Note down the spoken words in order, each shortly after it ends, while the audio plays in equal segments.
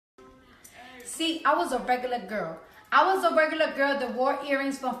See, I was a regular girl. I was a regular girl that wore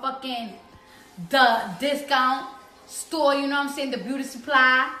earrings from fucking the discount store, you know what I'm saying? The beauty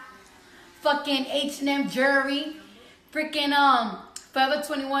supply. Fucking H&M jewelry. Freaking Forever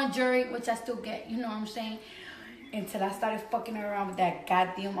 21 jewelry, which I still get, you know what I'm saying? Until I started fucking around with that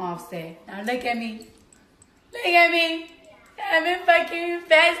goddamn Offset. Now look at me. Look at me. I've been fucking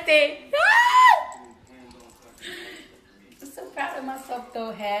infested. I'm so proud of myself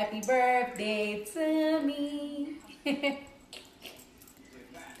though. Happy birthday to me.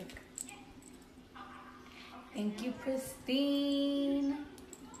 Thank you, Christine.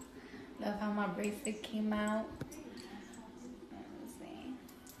 Love how my bracelet came out.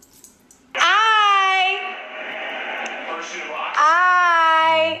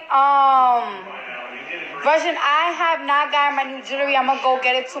 Version, I have not gotten my new jewelry. I'm gonna go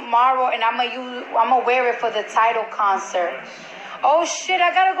get it tomorrow, and I'm gonna wear it for the title concert. Oh shit,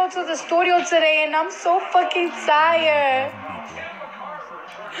 I gotta go to the studio today, and I'm so fucking tired.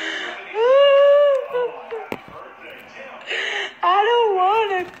 I don't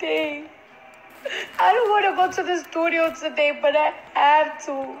wanna think. I don't want to go to the studio today, but I have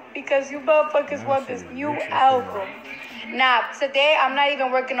to because you motherfuckers want this new album. Now, today I'm not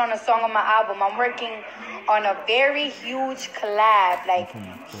even working on a song on my album. I'm working on a very huge collab, like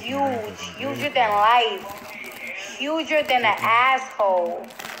huge, huger than life, huger than an asshole.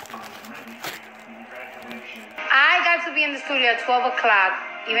 I got to be in the studio at 12 o'clock,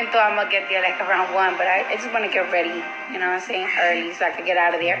 even though I'm going to get there like around 1, but I just want to get ready, you know what I'm saying, early, so I could get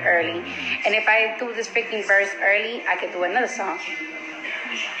out of there early. And if I do this freaking verse early, I could do another song.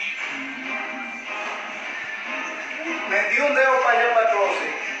 Metí un dedo para allá para el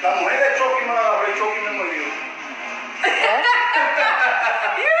closet. La mujer de Chucky me la agarró y Chucky me mordió.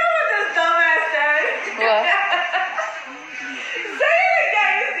 You know what this dumbass said? What? Say it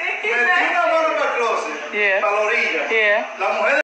again. Metí una mano para el closet. Yeah. Para la orilla. Yeah. La mujer